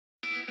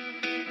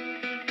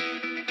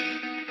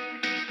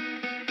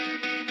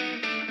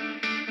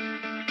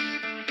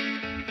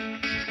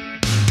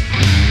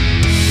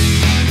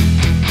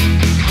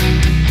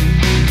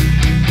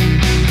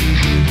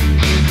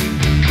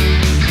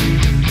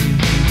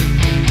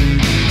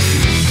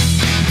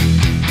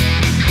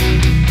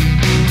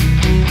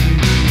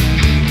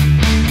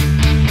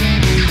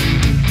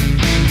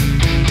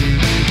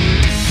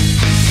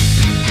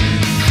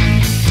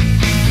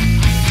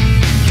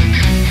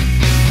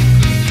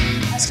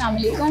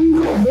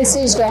Assalamualaikum. This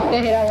is Dr.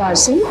 Hira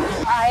Varsi.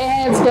 I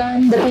have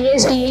done the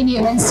PhD in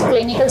Human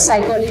Clinical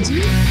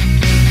Psychology.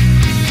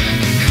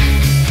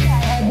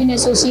 I have been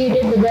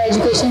associated with the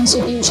education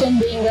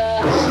institution, being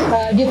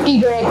a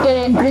deputy director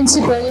and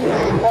principal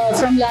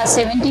from last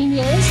 17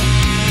 years.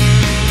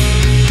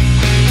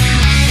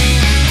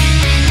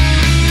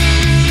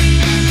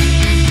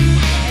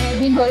 I have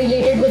been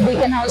correlated with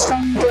Beaconhouse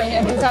from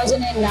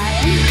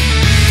 2009.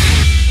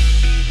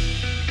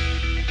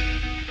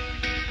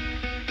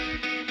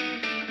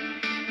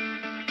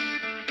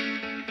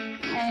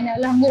 And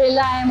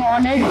Alhamdulillah, I am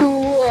honored to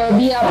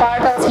be a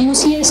part of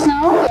UCS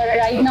now.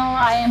 Right now,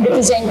 I am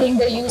representing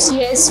the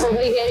UCS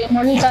over here in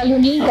Model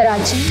Colony,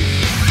 Karachi.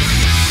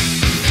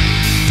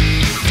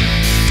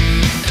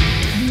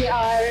 We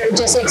are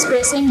just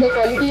expressing the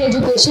quality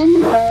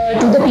education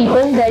to the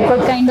people, that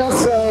what kind of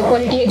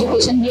quality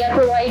education we are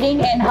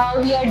providing and how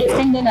we are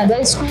different than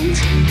other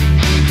schools.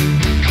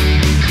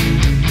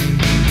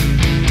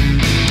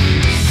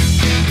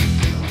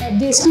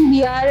 Obviously,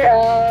 we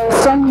are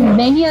from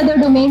many other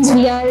domains.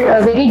 We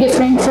are very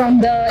different from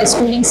the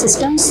schooling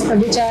systems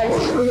which are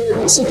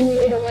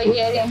situated over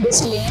here in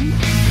this lane.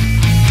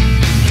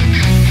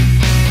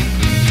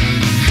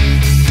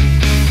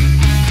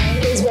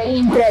 It is very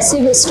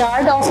impressive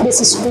start of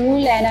this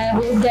school, and I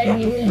hope that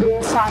we will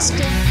grow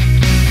faster.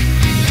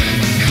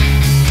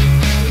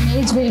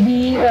 Image will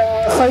be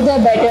further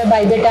better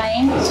by the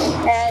time,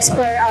 as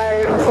per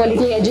our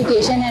quality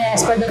education and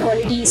as per the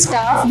quality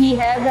staff we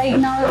have right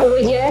now over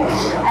here,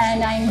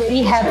 and I am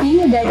very happy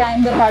that I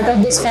am the part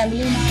of this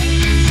family now.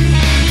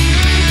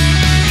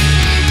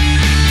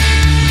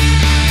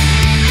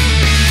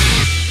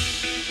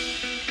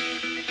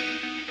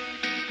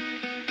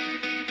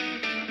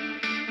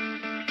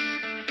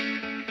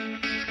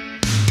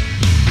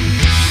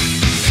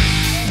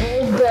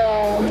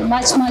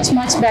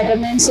 Much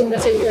betterments in the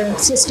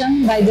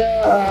system by the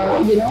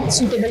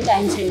suitable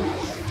time frame.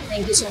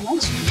 Thank you so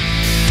much.